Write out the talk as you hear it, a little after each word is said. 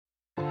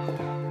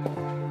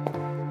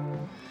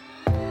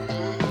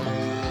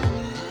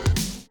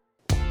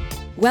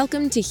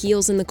Welcome to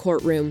Heels in the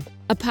Courtroom,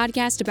 a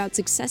podcast about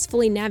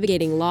successfully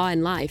navigating law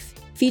and life,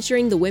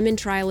 featuring the women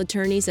trial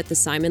attorneys at the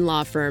Simon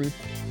Law Firm.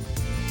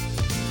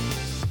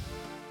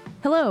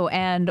 Hello,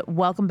 and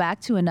welcome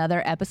back to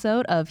another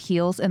episode of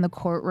Heels in the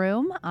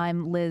Courtroom.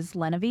 I'm Liz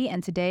Lenevy,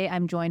 and today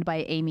I'm joined by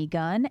Amy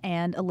Gunn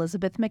and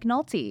Elizabeth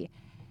McNulty.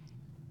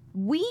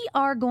 We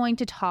are going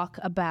to talk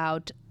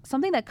about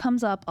something that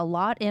comes up a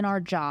lot in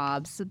our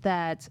jobs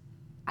that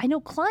I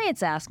know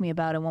clients ask me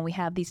about it when we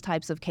have these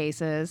types of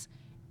cases,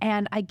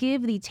 and I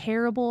give the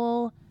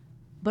terrible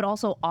but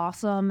also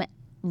awesome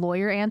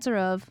lawyer answer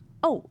of,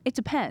 oh, it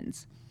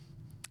depends.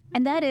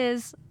 And that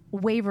is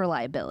waiver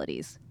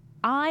liabilities.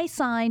 I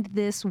signed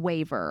this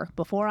waiver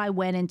before I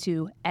went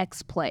into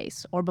X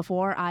place or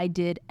before I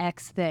did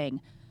X thing.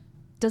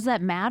 Does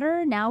that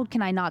matter? Now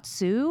can I not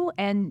sue?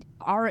 And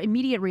our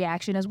immediate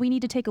reaction is we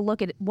need to take a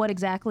look at what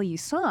exactly you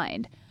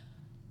signed.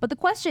 But the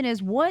question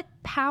is, what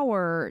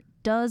power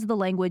does the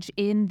language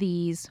in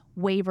these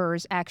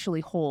waivers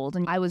actually hold?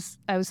 And I was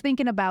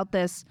thinking about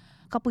this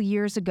a couple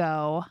years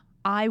ago.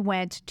 I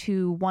went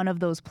to one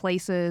of those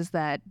places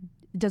that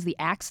does the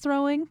axe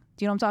throwing. Do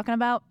you know what I'm talking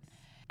about?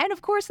 And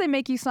of course they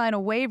make you sign a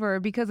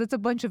waiver because it's a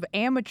bunch of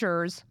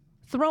amateurs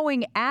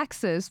throwing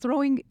axes,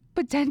 throwing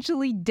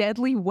potentially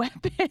deadly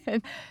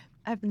weapons.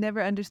 I've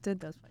never understood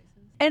those places.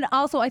 And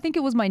also, I think it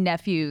was my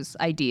nephew's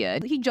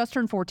idea. He just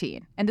turned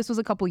 14, and this was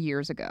a couple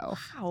years ago.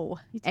 Wow.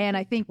 And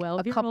I think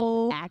a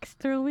couple axe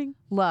throwing.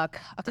 Look,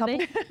 a couple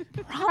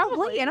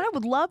probably. And I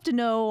would love to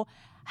know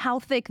how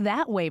thick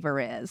that waiver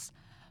is.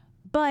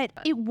 But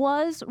it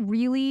was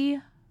really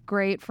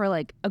great for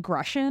like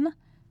aggression.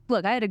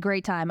 Look, I had a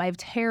great time. I have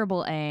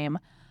terrible aim.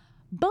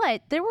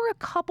 But there were a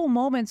couple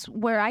moments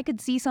where I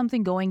could see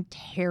something going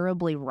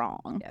terribly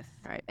wrong. Yes,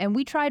 right. And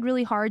we tried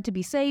really hard to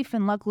be safe,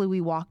 and luckily we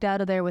walked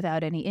out of there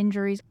without any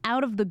injuries.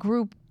 Out of the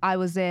group I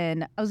was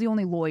in, I was the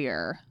only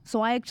lawyer.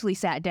 So I actually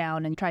sat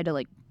down and tried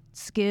to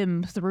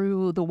skim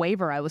through the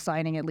waiver I was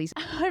signing at least.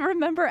 I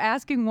remember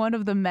asking one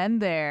of the men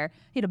there,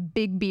 he had a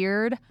big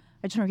beard.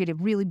 I just remember he had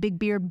a really big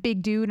beard,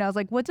 big dude. And I was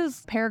like, what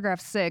does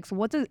paragraph 6,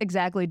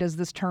 exactly does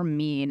this term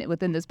mean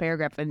within this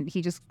paragraph? And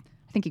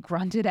I think he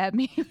grunted at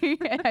me.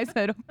 And I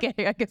said,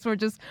 okay, I guess we're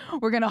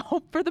going to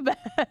hope for the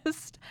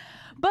best.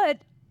 But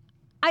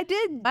I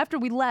did, after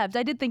we left,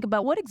 I did think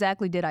about what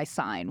exactly did I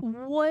sign?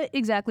 What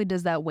exactly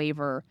does that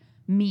waiver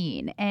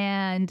mean?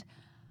 And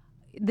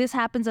this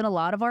happens in a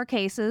lot of our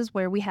cases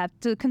where we have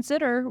to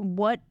consider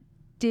what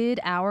did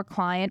our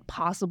client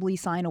possibly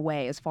sign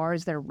away as far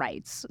as their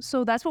rights.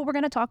 So that's what we're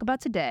going to talk about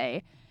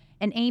today.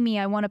 And Amy,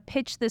 I want to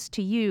pitch this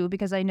to you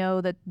because I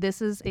know that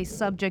this is a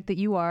subject that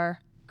you are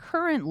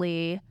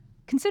currently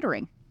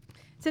considering.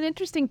 It's an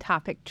interesting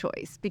topic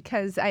choice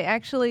because I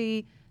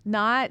actually,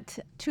 not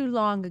too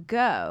long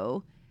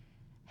ago,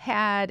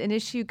 had an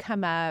issue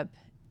come up.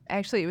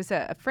 Actually, it was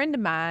a friend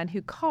of mine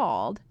who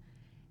called,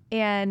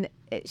 and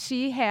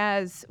we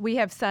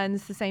have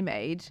sons the same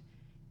age,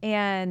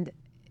 and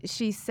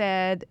she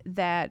said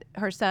that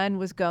her son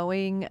was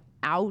going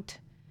out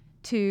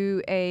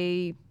to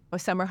a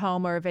summer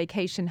home or a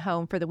vacation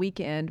home for the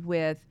weekend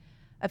with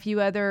a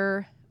few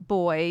other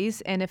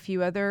boys and a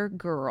few other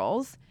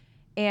girls.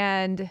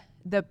 And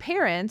the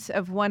parent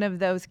of one of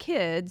those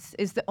kids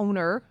is the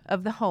owner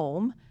of the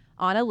home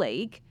on a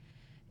lake,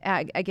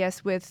 I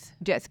guess with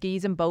jet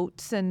skis and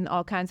boats and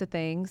all kinds of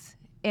things,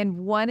 and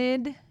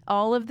wanted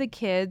all of the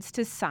kids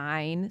to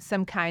sign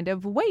some kind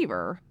of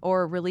waiver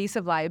or release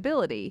of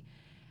liability.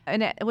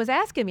 And it was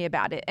asking me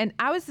about it. And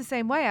I was the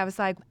same way. I was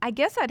like, I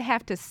guess I'd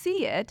have to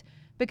see it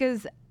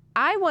because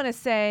I want to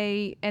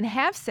say, and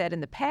have said in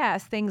the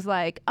past, things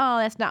like, oh,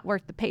 that's not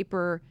worth the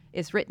paper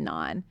it's written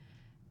on.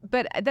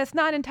 But that's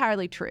not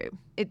entirely true.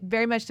 It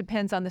very much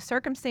depends on the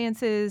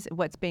circumstances,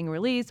 what's being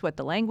released, what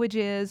the language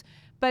is.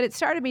 But it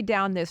started me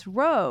down this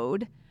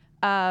road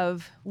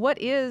of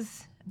what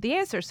is the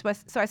answer. So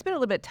I spent a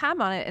little bit of time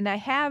on it, and I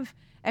have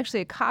actually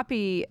a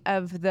copy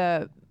of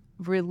the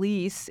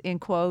release, in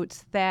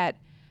quotes, that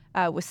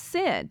was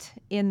sent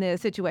in the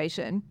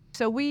situation.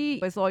 So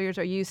we, as lawyers,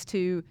 are used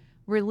to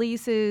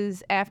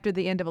releases after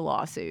the end of a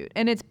lawsuit.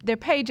 And they're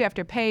page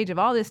after page of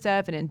all this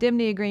stuff and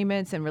indemnity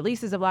agreements and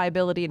releases of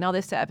liability and all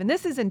this stuff. And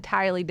this is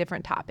entirely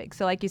different topic.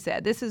 So like you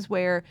said, this is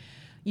where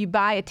you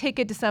buy a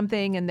ticket to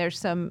something and there's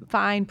some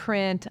fine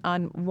print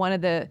on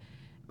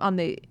on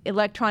the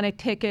electronic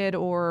ticket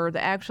or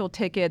the actual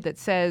ticket that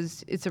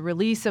says it's a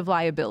release of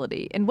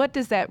liability. And what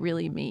does that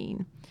really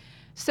mean?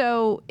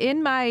 So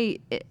in my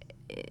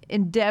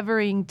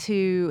endeavoring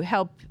to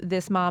help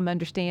this mom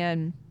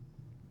understand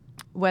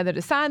whether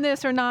to sign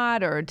this or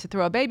not, or to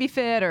throw a baby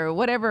fit or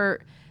whatever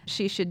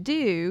she should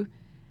do,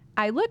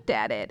 I looked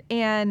at it,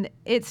 and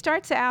it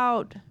starts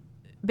out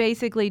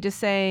basically just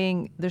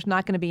saying there's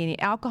not going to be any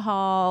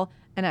alcohol.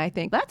 And I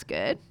think that's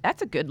good.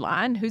 That's a good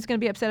line. Who's going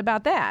to be upset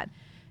about that?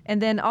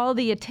 And then all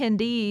the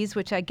attendees,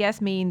 which I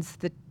guess means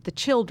the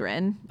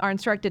children, are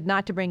instructed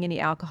not to bring any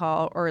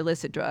alcohol or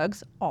illicit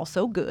drugs.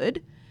 Also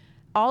good.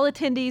 All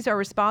attendees are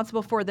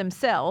responsible for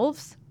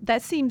themselves.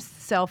 That seems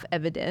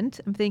self-evident.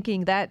 I'm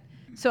thinking that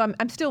So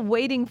I'm still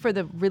waiting for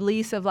the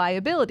release of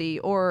liability,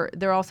 or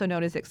they're also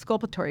known as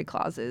exculpatory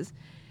clauses.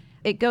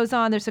 It goes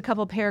on, there's a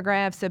couple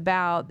paragraphs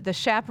about the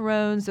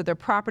chaperones or their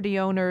property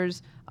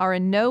owners are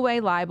in no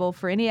way liable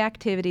for any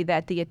activity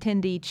that the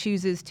attendee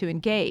chooses to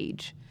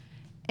engage.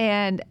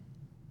 And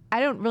I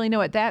don't really know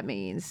what that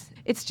means.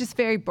 It's just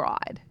very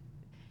broad.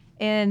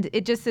 And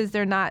it just says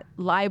they're not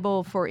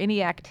liable for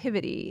any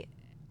activity.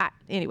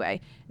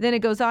 Anyway, then it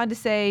goes on to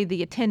say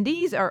the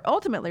attendees are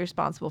ultimately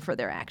responsible for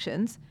their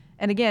actions.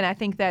 And again, I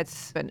think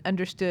that's an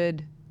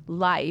understood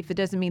life. It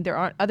doesn't mean there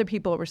aren't other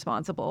people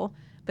responsible,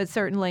 but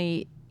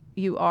certainly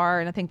you are,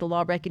 and I think the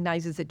law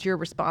recognizes that you're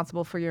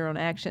responsible for your own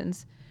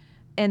actions.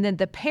 And then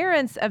the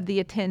parents of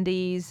the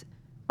attendees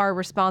are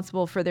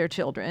responsible for their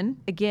children.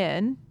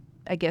 Again,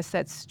 I guess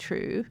that's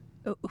true.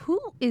 Who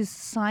is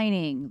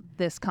signing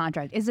this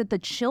contract? Is it the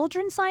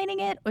children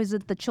signing it, or is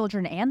it the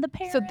children and the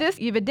parents?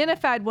 So you've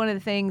identified one of the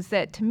things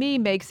that to me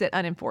makes it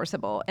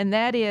unenforceable, and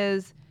that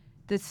is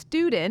the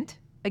student.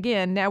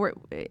 Again, now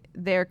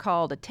they're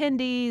called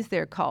attendees,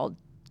 they're called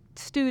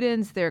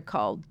students, they're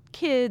called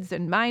kids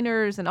and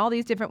minors and all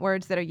these different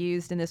words that are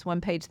used in this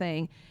one-page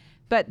thing.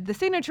 But the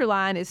signature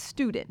line is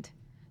student.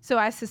 So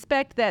I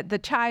suspect that the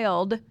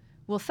child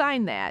will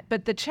sign that.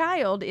 But the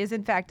child is,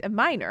 in fact, a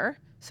minor,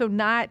 so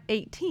not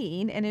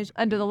 18. And is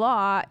under the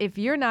law, if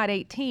you're not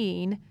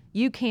 18,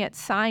 you can't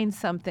sign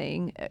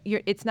something.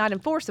 It's not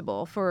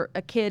enforceable for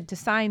a kid to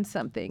sign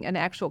something, an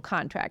actual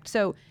contract.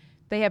 So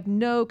they have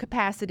no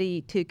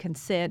capacity to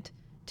consent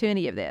to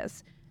any of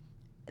this.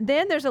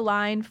 Then there's a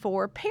line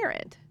for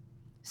parent.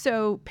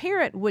 So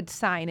parent would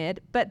sign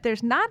it, but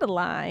there's not a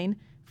line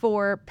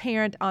for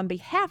parent on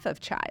behalf of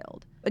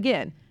child.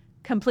 Again,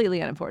 completely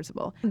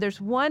unenforceable.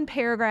 There's one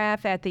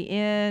paragraph at the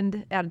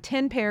end out of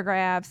 10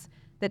 paragraphs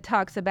that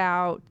talks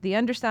about the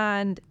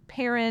undersigned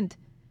parent.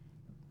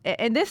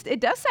 And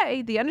it does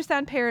say the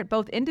undersigned parent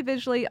both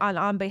individually and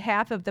on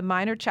behalf of the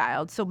minor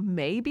child. So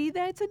maybe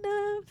that's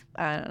enough.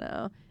 I don't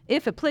know.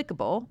 If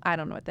applicable, I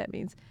don't know what that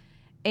means.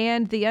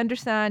 And the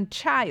undersigned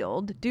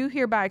child do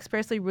hereby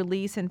expressly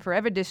release and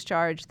forever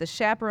discharge the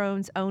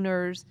chaperones,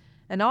 owners,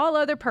 and all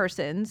other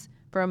persons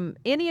from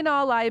any and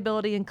all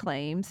liability and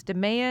claims,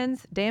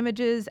 demands,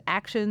 damages,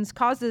 actions,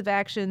 causes of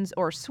actions,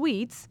 or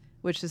suits,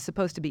 which is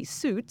supposed to be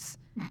suits,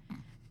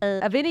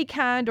 of any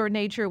kind or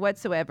nature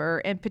whatsoever,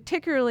 and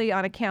particularly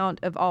on account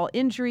of all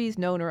injuries,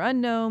 known or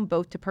unknown,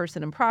 both to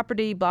person and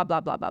property, blah, blah,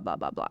 blah, blah, blah,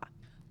 blah, blah.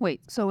 Wait,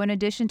 so in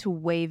addition to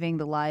waiving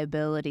the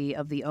liability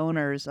of the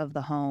owners of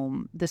the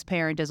home, this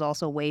parent is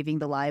also waiving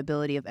the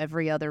liability of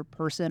every other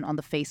person on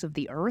the face of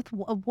the earth?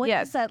 What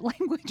does that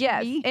language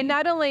mean? And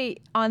not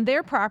only on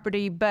their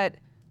property, but,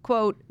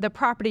 quote, the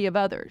property of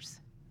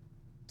others.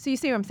 So you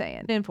see what I'm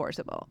saying?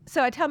 Enforceable.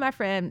 So I tell my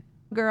friend,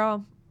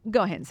 girl,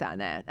 go ahead and sign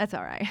that. That's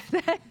all right.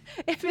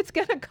 If it's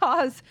gonna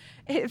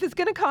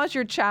cause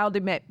your child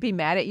to be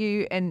mad at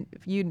you and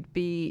you'd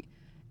be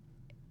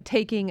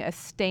taking a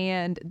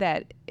stand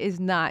that is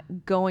not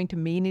going to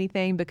mean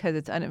anything because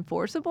it's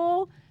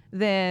unenforceable,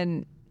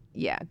 then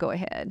yeah, go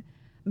ahead.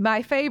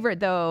 My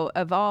favorite, though,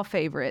 of all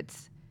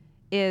favorites,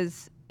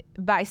 is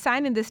by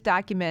signing this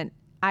document,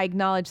 I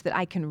acknowledge that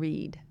I can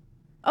read.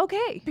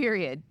 Okay.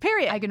 Period.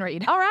 I can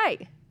read. All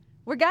right.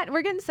 We're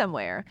getting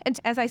somewhere. And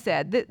as I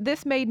said,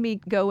 this made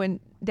me go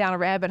down a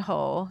rabbit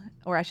hole,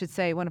 or I should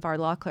say one of our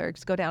law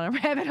clerks go down a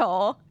rabbit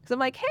hole. Because I'm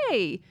like,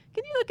 hey,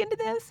 can you look into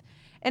this?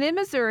 And in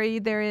Missouri,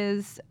 there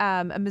is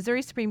a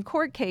Missouri Supreme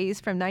Court case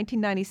from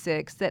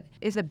 1996 that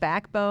is a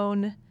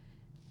backbone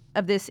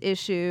of this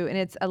issue, and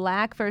it's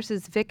Alack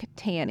versus Vic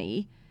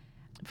Tanny.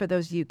 For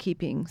those of you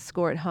keeping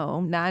score at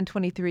home,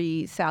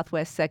 923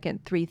 Southwest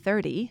 2nd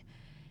 330.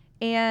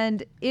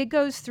 And it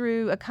goes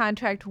through a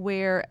contract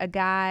where a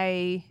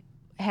guy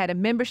had a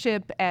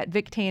membership at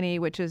Vic Tanny,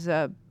 which is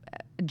a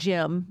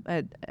gym.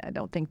 I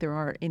don't think there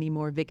are any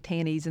more Vic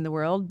Tannys in the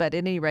world, but at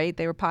any rate,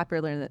 they were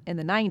popular in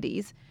the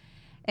 90s.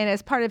 And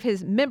as part of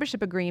his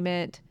membership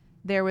agreement,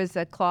 there was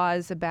a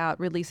clause about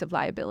release of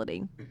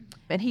liability.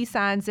 And he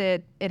signs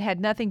it. It had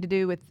nothing to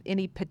do with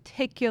any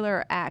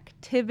particular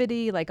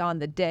activity, like on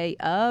the day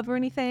of or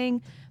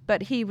anything,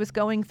 but he was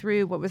going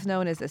through what was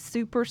known as a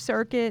super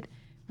circuit,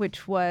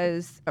 which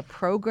was a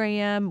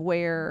program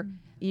where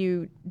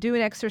you do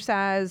an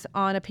exercise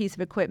on a piece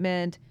of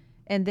equipment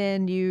and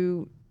then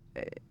you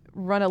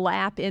run a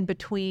lap in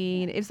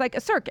between. It's like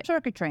a circuit.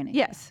 Circuit training.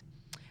 Yes.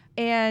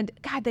 And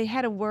God, they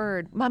had a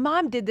word. My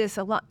mom did this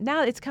a lot.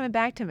 Now it's coming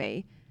back to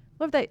me.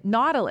 What have they?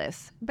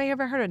 Nautilus. Anybody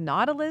ever heard of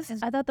Nautilus?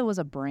 I thought that was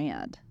a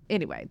brand.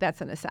 Anyway,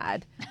 that's an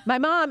aside. My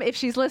mom, if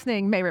she's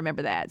listening, may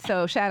remember that.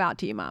 So shout out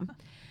to you, Mom.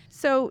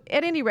 So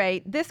at any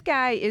rate, this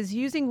guy is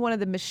using one of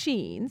the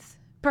machines,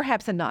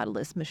 perhaps a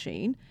Nautilus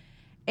machine,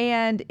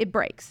 and it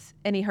breaks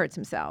and he hurts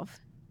himself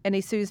and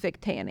he sues Vic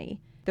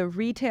Tanny. The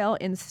retail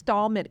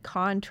installment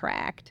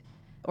contract,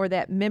 or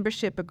that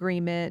membership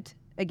agreement,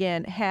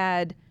 again,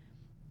 had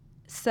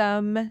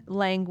some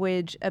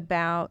language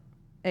about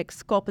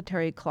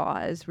exculpatory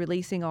clause,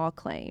 releasing all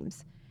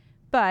claims.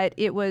 But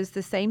it was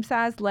the same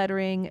size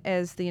lettering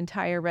as the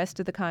entire rest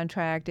of the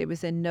contract. It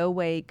was in no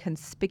way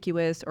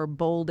conspicuous or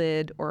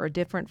bolded or a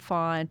different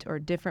font or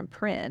different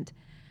print.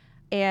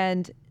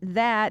 And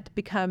that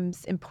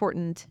becomes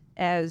important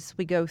as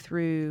we go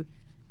through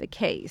the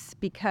case,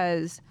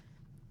 because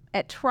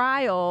at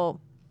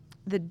trial,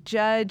 the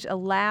judge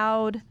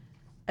allowed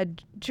a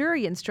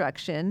jury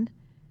instruction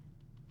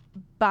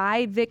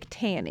by Vic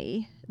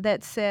Tanny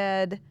that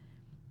said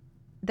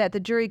that the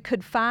jury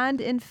could find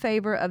in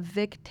favor of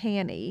Vic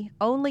Tanny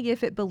only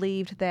if it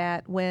believed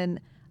that when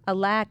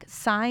Alac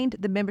signed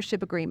the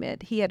membership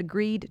agreement, he had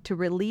agreed to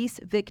release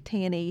Vic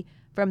Tanny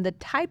from the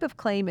type of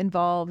claim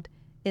involved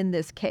in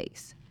this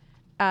case.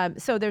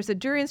 So there's a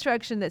jury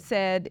instruction that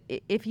said,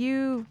 if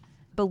you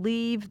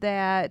believe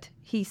that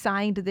he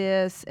signed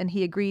this and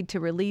he agreed to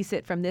release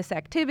it from this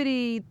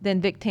activity,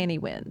 then Vic Tanny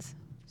wins.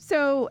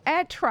 So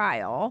at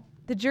trial,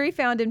 the jury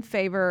found in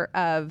favor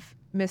of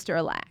Mr.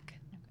 Alac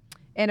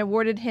and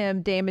awarded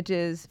him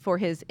damages for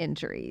his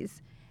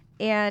injuries.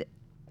 And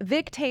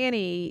Vic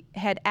Tanny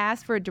had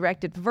asked for a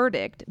directed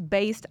verdict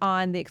based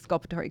on the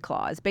exculpatory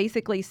clause,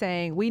 basically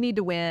saying we need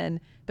to win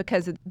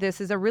because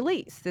this is a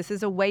release. This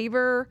is a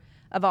waiver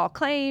of all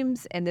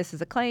claims, and this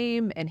is a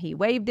claim, and he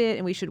waived it,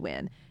 and we should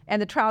win.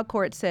 And the trial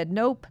court said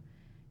nope.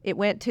 It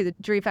went to the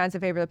jury finds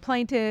in favor of the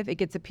plaintiff. It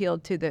gets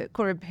appealed to the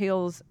Court of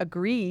Appeals,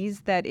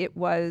 agrees that it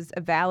was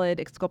a valid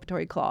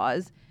exculpatory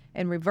clause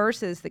and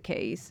reverses the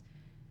case.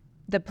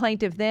 The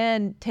plaintiff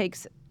then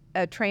takes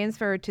a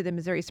transfer to the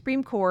Missouri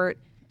Supreme Court,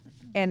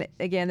 and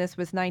again, this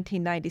was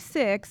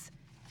 1996,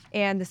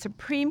 and the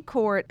Supreme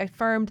Court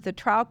affirmed the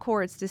trial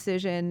court's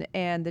decision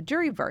and the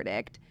jury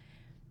verdict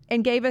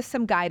and gave us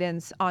some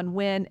guidance on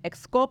when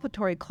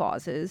exculpatory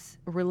clauses,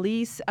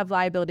 release of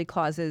liability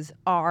clauses,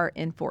 are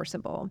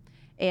enforceable.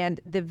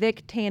 And the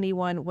Vic Tanny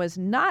one was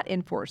not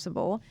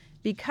enforceable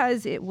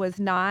because it was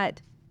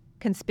not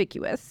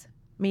conspicuous,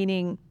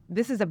 meaning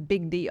this is a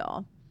big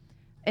deal.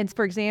 And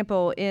for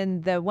example,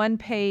 in the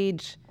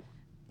one-page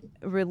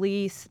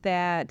release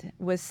that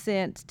was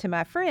sent to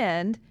my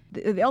friend,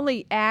 the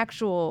only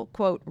actual,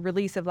 quote,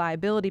 release of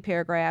liability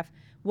paragraph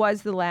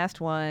was the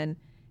last one,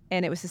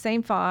 and it was the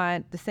same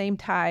font, the same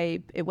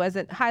type. It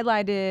wasn't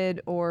highlighted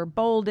or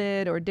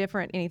bolded or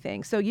different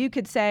anything. So you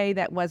could say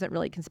that wasn't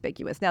really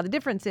conspicuous. Now, the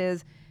difference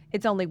is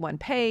it's only one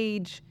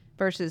page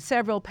versus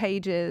several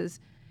pages,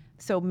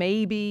 so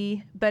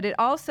maybe, but it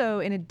also,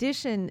 in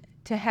addition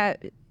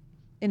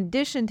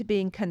to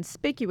being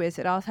conspicuous,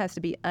 it also has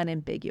to be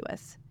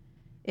unambiguous.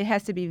 It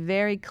has to be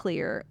very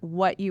clear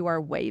what you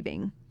are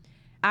waiving.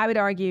 I would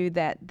argue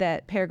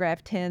that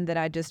paragraph 10 that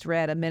I just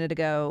read a minute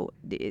ago,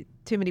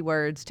 too many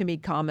words, too many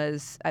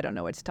commas, I don't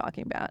know what it's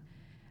talking about.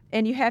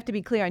 And you have to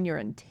be clear on your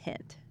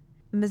intent.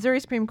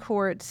 Missouri Supreme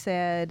Court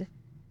said,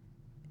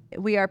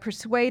 we are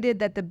persuaded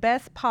that the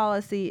best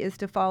policy is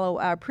to follow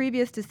our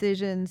previous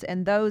decisions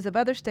and those of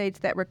other states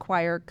that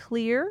require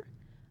clear,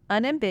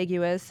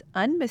 unambiguous,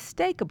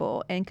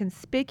 unmistakable, and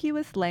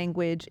conspicuous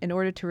language in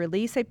order to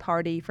release a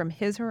party from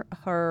his or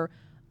her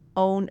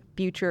own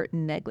future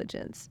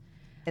negligence.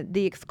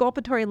 The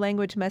exculpatory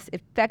language must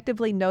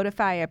effectively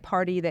notify a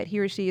party that he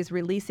or she is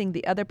releasing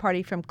the other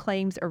party from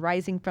claims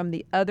arising from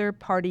the other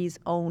party's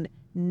own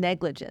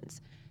negligence.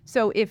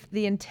 So if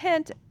the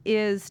intent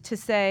is to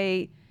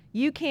say,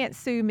 you can't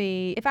sue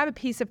me if I have a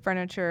piece of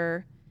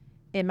furniture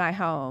in my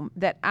home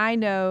that I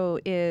know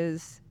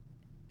is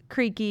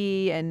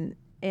creaky and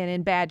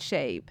in bad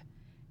shape,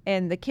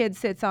 and the kid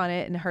sits on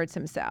it and hurts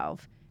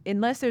himself,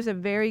 unless there's a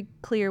very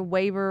clear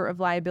waiver of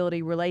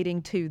liability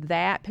relating to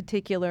that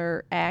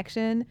particular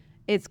action,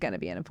 it's going to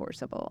be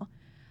unenforceable.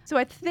 So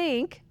I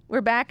think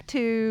we're back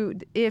to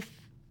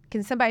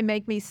can somebody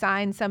make me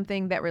sign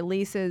something that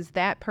releases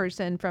that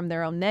person from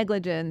their own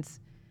negligence?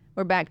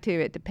 We're back to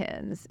it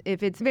depends.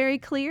 If it's very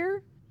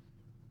clear.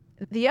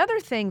 The other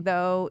thing,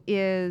 though,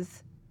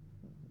 is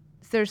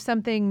there's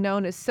something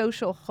known as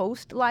social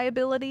host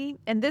liability,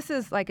 and this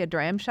is like a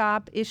dram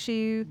shop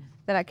issue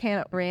that I kind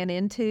of ran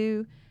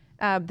into.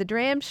 The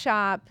dram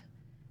shop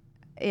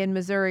in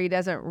Missouri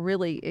doesn't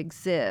really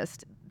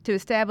exist to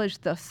establish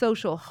the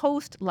social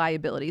host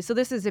liability. So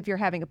this is if you're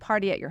having a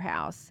party at your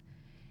house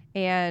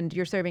and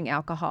you're serving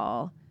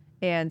alcohol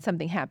and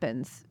something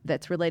happens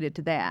that's related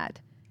to that.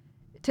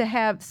 To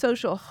have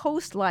social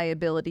host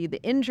liability,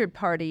 the injured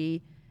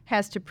party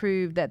has to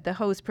prove that the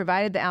host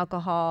provided the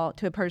alcohol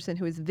to a person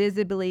who is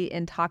visibly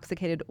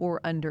intoxicated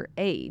or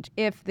underage.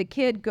 If the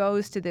kid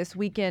goes to this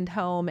weekend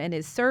home and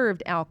is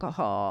served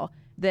alcohol,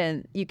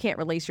 then you can't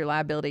release your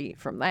liability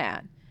from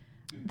that.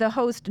 The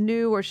host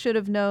knew or should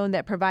have known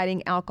that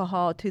providing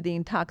alcohol to the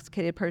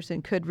intoxicated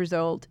person could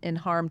result in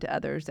harm to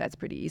others. That's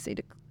pretty easy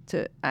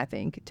to I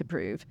think, to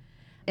prove.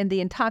 And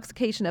the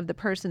intoxication of the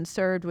person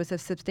served was a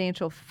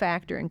substantial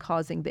factor in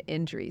causing the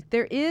injury.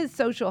 There is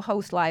social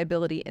host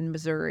liability in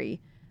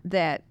Missouri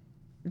that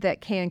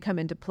can come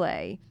into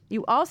play.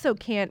 You also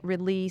can't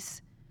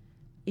release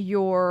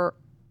your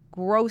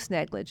gross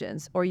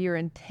negligence or your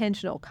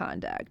intentional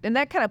conduct. And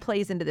that kind of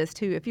plays into this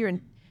too.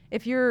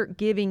 If you're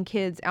giving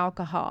kids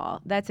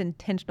alcohol, that's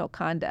intentional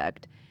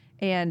conduct.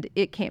 and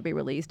it can't be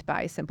released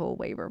by a simple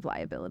waiver of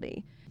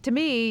liability. To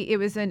me, it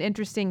was an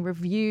interesting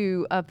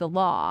review of the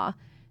law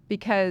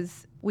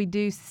because we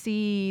do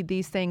see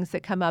these things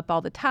that come up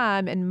all the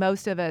time, and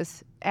most of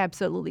us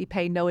absolutely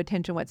pay no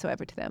attention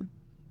whatsoever to them.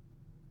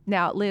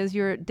 Now, Liz,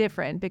 you're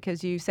different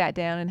because you sat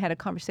down and had a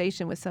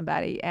conversation with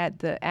somebody at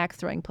the axe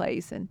throwing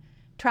place and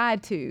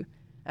tried to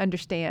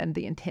understand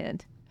the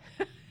intent.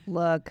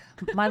 Look,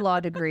 my law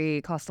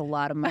degree cost a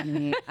lot of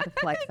money. I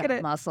flex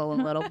that muscle a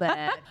little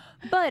bit.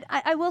 But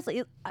I will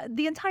say,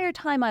 the entire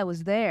time I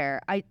was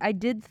there, I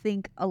did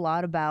think a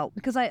lot about,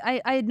 because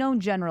I had known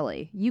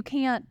generally, you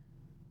can't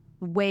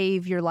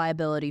waive your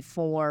liability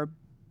for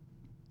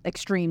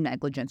extreme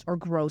negligence or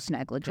gross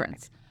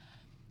negligence. Correct.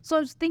 So I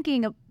was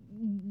thinking of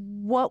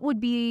what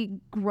would be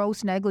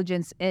gross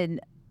negligence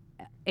in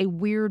a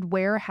weird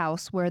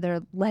warehouse where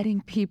they're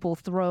letting people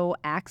throw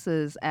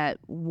axes at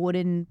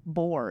wooden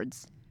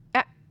boards.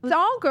 It's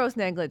all gross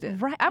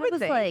negligence. Right. I would was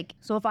think. like,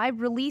 so if I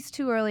release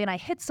too early and I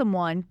hit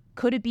someone,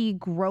 could it be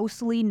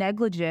grossly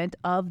negligent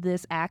of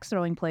this axe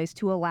throwing place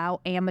to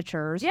allow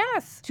amateurs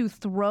to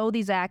throw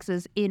these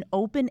axes in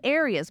open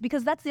areas?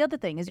 Because that's the other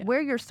thing is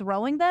where you're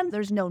throwing them,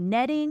 there's no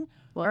netting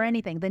or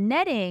anything. The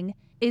netting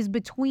is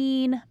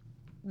between,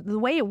 the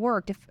way it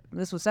worked, if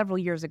this was several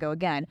years ago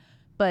again,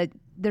 but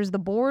there's the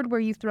board where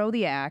you throw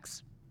the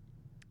axe.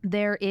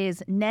 There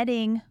is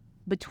netting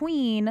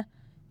between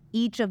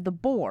each of the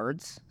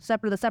boards,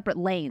 the separate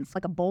lanes,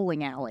 like a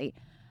bowling alley.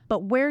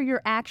 But where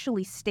you're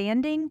actually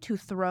standing to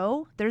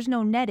throw, there's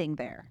no netting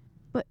there.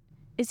 But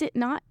is it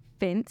not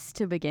fenced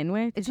to begin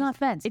with? It's not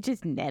fenced. It's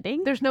just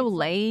netting? There's no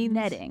lanes.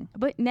 Netting.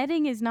 But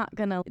netting is not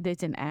gonna,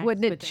 it's an axe.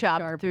 Wouldn't it with a chop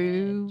sharp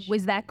through? edge.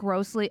 Was that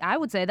grossly, I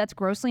would say that's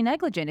grossly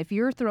negligent. If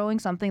you're throwing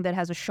something that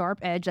has a sharp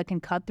edge that can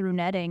cut through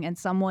netting and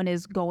someone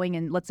is going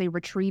and, let's say,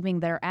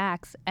 retrieving their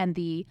axe and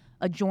the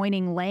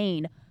adjoining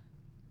lane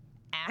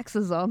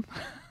axes them,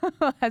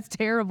 has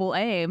terrible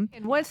aim.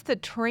 And what's the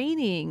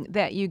training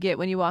that you get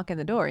when you walk in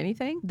the door?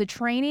 Anything? The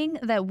training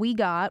that we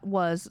got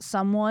was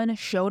someone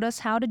showed us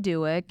how to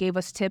do it, gave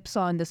us tips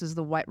on this is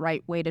the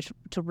right way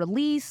to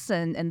release,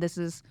 and this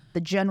is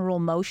the general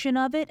motion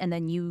of it, and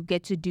then you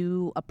get to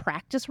do a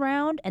practice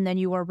round, and then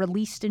you are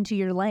released into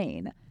your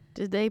lane.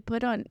 Do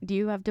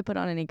you have to put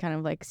on any kind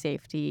of like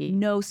safety?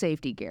 No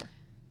safety gear.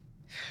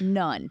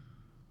 None.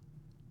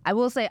 I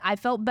will say I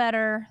felt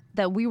better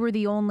that we were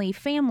the only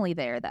family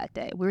there that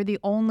day. We were the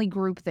only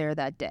group there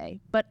that day.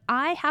 But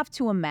I have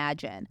to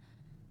imagine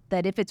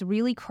that if it's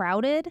really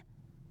crowded,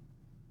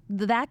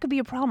 that could be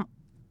a problem.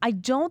 I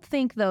don't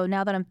think, though,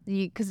 now that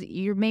because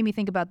you made me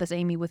think about this,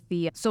 Amy, with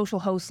the social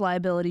host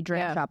liability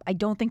dram shop. I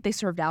don't think they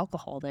served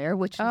alcohol there,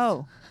 which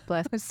is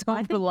bless.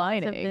 silver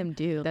lining. Some of them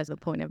do. That's the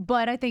point of.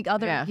 But I think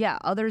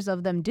others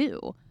of them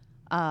do.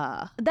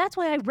 That's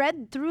why I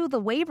read through the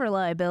waiver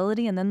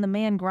liability, and then the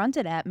man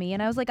grunted at me,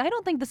 and I was like, I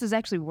don't think this is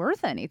actually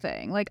worth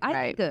anything. Like,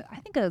 I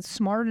think a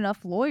smart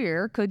enough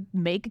lawyer could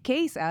make a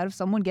case out of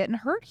someone getting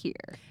hurt here.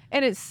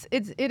 And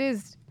it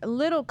is a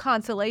little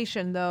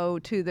consolation, though,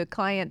 to the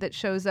client that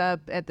shows up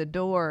at the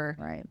door,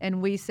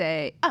 and we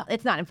say, oh,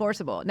 it's not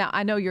enforceable. Now,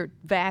 I know you're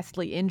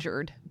vastly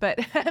injured, but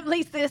at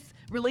least this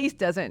release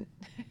doesn't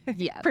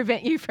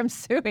prevent you from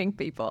suing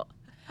people.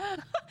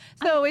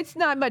 So it's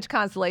not much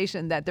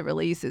consolation that the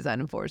release is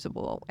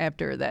unenforceable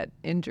after that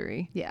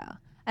injury. Yeah.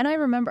 And I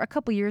remember a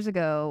couple years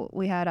ago,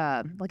 we had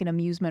an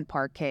amusement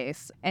park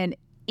case. And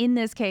in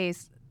this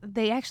case,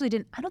 they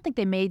actually I don't think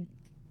they made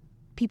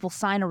people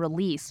sign a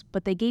release,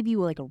 but they gave you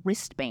like a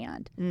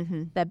wristband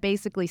that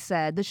basically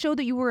said, to show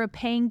that you were a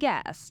paying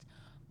guest.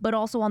 But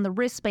also on the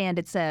wristband,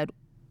 it said,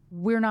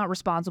 we're not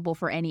responsible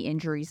for any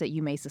injuries that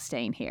you may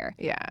sustain here.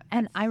 Yeah.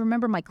 And I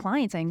remember my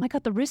client saying, I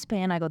got the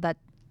wristband. I go, that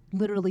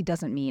literally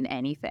doesn't mean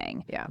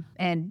anything. Yeah.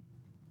 And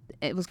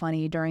it was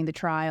funny, during the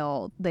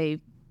trial, they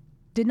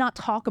did not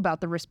talk about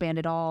the wristband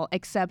at all,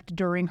 except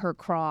during her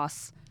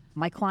cross,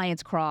 my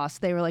client's cross.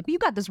 They were like, you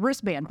got this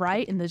wristband,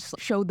 right? And they just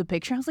showed the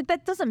picture. I was like,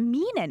 that doesn't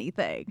mean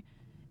anything.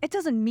 It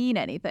doesn't mean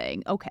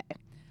anything. Okay.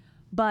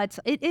 But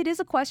it is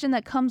a question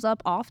that comes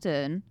up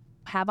often.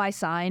 Have I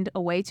signed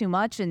away too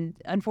much? And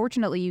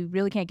unfortunately, you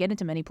really can't get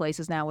into many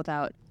places now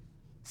without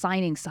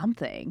signing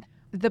something.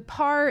 The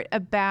part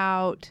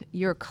about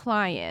your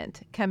client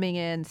coming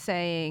in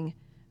saying,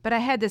 but I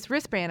had this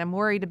wristband, I'm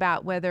worried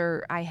about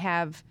whether I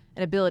have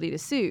an ability to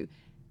sue,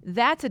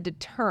 that's a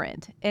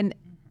deterrent. And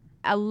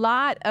a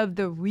lot of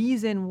the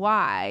reason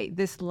why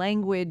this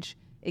language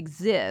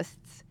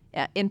exists,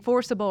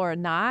 enforceable or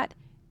not,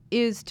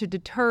 is to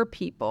deter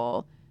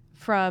people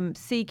from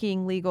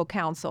seeking legal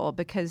counsel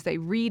because they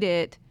read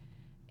it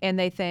and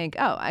they think,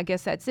 oh, I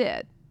guess that's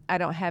it. I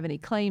don't have any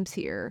claims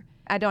here.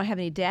 I don't have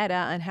any data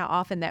on how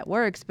often that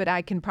works, but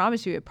I can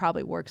promise you it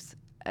probably works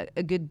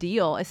a good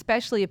deal,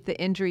 especially if the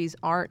injuries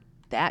aren't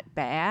that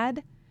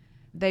bad.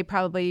 They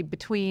probably,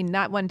 between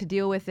not wanting to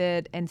deal with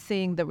it and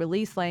seeing the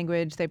release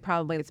language,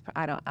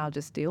 I'll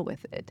just deal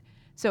with it.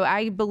 So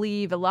I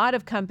believe a lot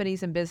of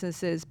companies and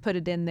businesses put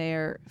it in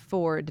there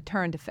for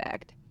deterrent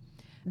effect.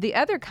 The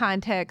other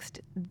context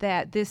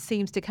that this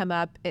seems to come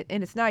up,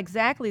 and it's not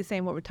exactly the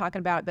same what we're talking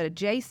about, but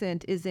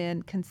adjacent, is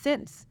in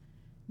consents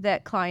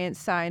that clients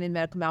sign in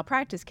medical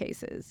malpractice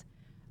cases.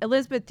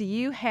 Elizabeth, do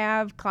you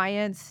have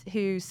clients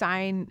who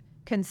sign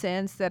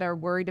consents that are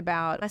worried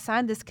about, I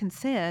signed this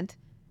consent,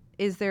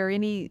 is there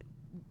any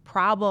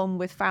problem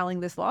with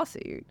filing this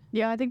lawsuit?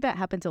 Yeah, I think that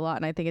happens a lot.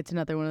 And I think it's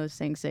another one of those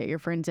things that your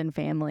friends and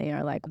family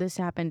are like, this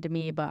happened to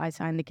me, but I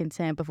signed the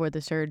consent before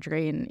the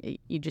surgery. And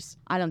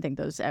I don't think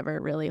those ever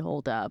really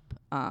hold up.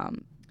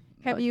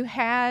 Have you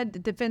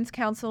had defense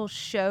counsel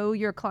show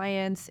your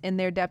clients in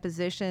their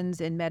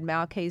depositions in med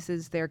mal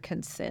cases their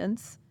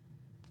consents?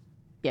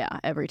 Yeah,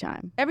 every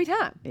time. Every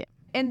time? Yeah.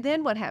 And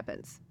then what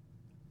happens?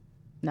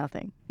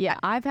 Nothing. Yeah,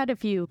 I've had a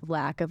few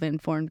lack of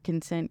informed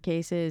consent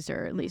cases,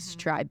 or at least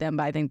tried them,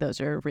 but I think those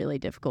are really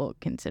difficult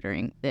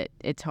considering that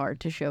it's hard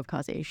to show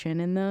causation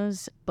in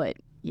those. But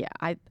yeah,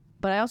 I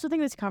also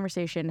think this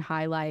conversation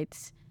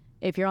highlights,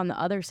 if you're on the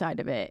other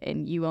side of it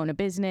and you own a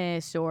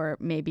business, or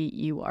maybe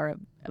you are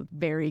a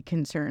very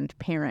concerned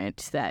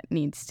parent that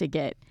needs to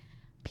get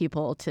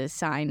people to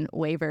sign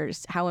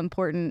waivers, how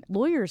important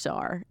lawyers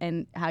are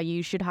and how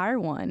you should hire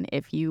one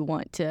if you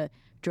want to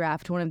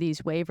draft one of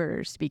these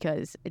waivers,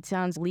 because it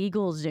sounds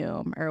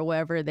LegalZoom or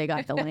wherever they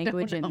got the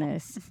language in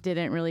this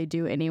didn't really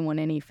do anyone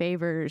any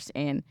favors.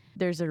 And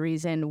there's a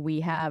reason we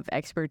have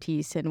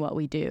expertise in what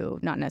we do,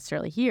 not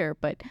necessarily here,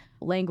 but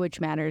language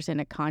matters in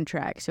a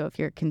contract. So if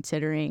you're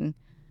considering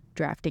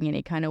drafting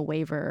any kind of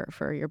waiver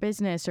for your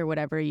business or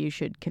whatever, you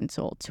should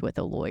consult with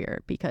a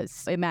lawyer,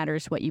 because it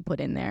matters what you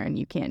put in there, and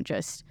you can't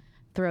just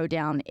throw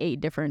down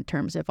 8 different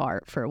terms of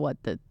art for what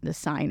the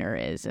signer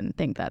is and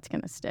think that's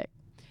going to stick.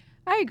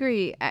 I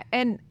agree.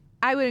 And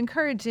I would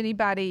encourage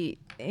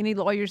any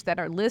lawyers that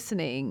are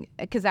listening,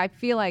 because I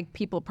feel like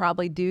people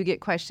probably do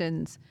get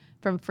questions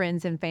from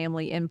friends and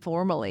family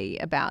informally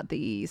about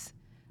these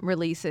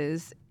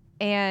releases.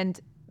 And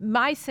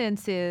my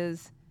sense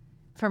is,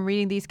 from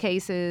reading these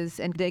cases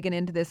and digging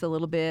into this a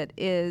little bit,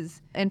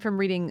 and from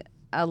reading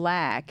a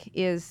LAC,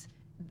 is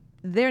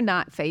they're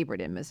not favored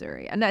in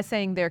Missouri. I'm not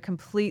saying they're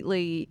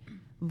completely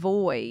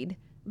void,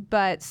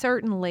 but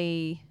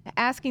certainly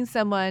asking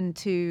someone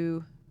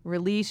to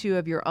release you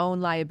of your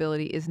own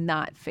liability is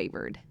not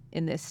favored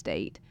in this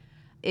state.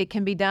 It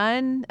can be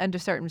done under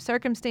certain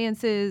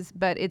circumstances,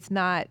 but it's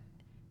not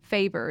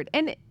favored.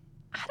 And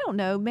I don't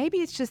know, maybe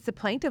it's just the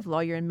plaintiff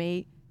lawyer in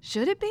me.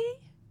 Should it be?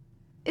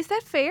 Is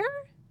that fair?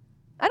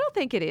 I don't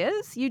think it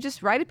is. You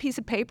just write a piece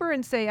of paper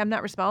and say, I'm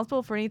not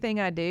responsible for anything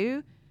I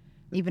do.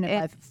 Even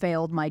if I've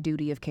failed my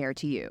duty of care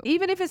to you.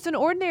 Even if it's an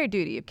ordinary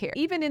duty of care.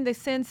 Even in the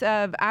sense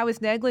of I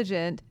was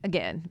negligent.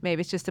 Again, maybe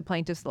it's just a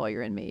plaintiff's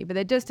lawyer in me, but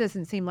that just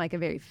doesn't seem like a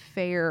very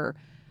fair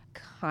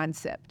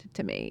concept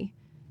to me.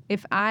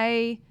 If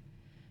I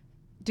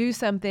do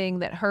something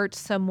that hurts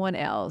someone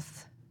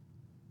else,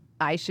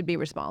 I should be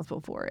responsible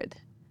for it.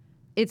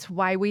 It's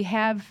why we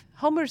have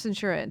homeowners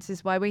insurance.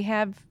 It's why we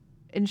have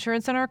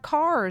insurance on our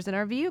cars and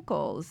our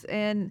vehicles.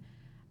 And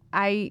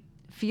I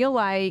feel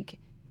like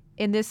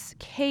in this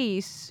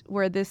case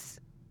where this,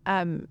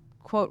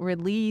 quote,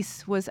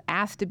 release was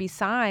asked to be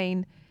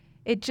signed,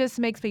 it just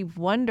makes me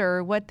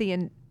wonder what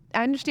I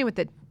understand what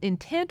the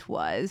intent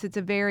was. It's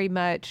a very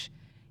much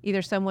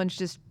either someone's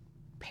just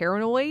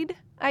paranoid,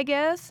 I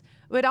guess,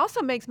 but it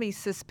also makes me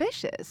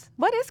suspicious.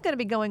 What is going to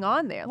be going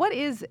on there? What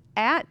is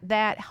at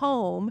that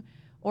home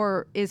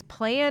or is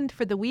planned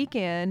for the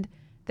weekend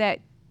that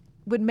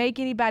would make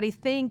anybody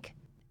think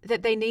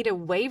that they need a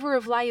waiver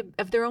of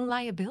their own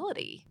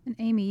liability? And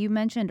Amy, you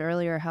mentioned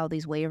earlier how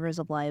these waivers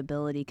of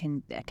liability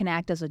can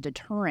act as a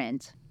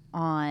deterrent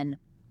on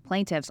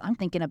plaintiffs. I'm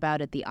thinking about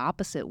it the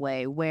opposite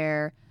way,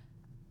 where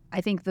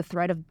I think the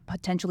threat of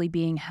potentially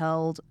being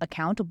held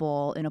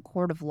accountable in a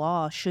court of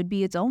law should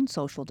be its own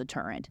social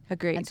deterrent.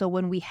 Agreed. And so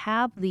when we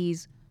have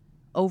these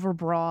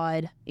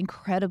overbroad,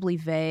 incredibly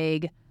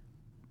vague,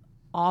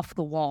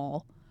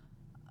 off-the-wall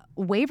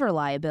waiver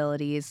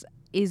liabilities,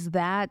 is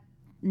that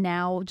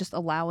now just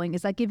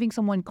is that giving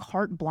someone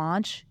carte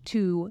blanche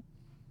to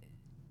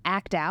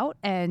act out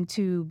and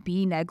to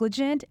be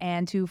negligent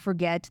and to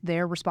forget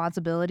their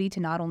responsibility to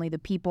not only the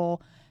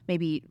people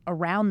maybe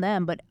around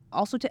them, but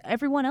also to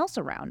everyone else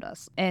around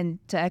us? And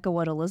to echo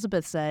what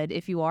Elizabeth said,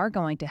 if you are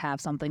going to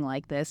have something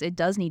like this, it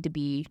does need to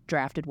be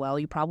drafted well.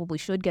 You probably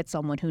should get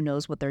someone who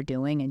knows what they're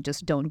doing, and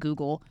just don't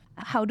Google,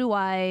 how do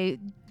I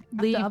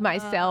leave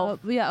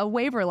myself a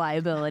waiver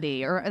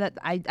liability, or that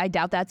I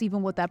doubt that's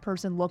even what that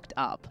person looked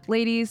up.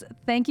 Ladies,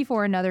 thank you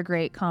for another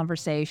great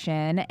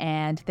conversation,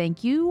 and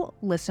thank you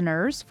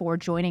listeners for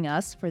joining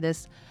us for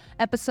this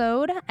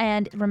episode.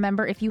 And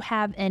remember, if you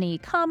have any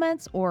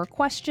comments or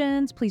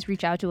questions, please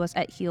reach out to us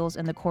at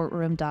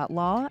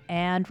heelsinthecourtroom.law.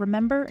 And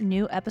remember,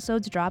 new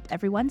episodes drop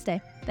every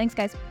Wednesday. Thanks,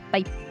 guys.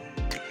 Bye.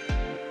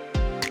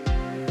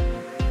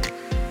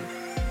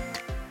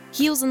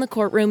 Heels in the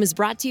Courtroom is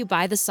brought to you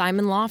by the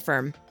Simon Law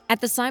Firm. At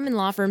the Simon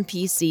Law Firm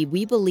PC,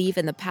 we believe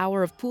in the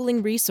power of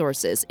pooling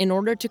resources in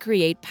order to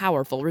create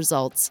powerful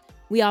results.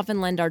 We often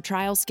lend our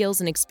trial skills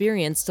and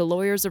experience to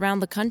lawyers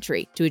around the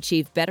country to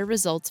achieve better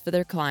results for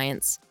their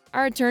clients.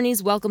 Our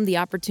attorneys welcome the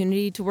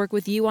opportunity to work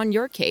with you on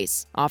your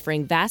case,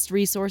 offering vast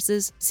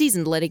resources,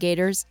 seasoned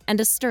litigators, and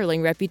a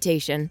sterling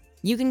reputation.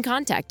 You can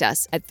contact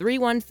us at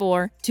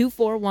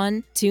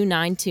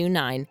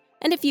 314-241-2929.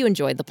 And if you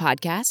enjoyed the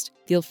podcast,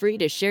 feel free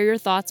to share your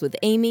thoughts with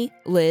Amy,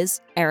 Liz,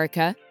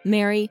 Erica,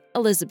 Mary,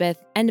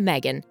 Elizabeth, and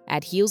Megan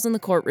at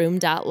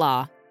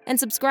heelsinthecourtroom.law. And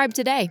subscribe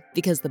today,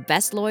 because the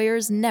best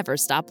lawyers never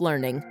stop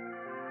learning.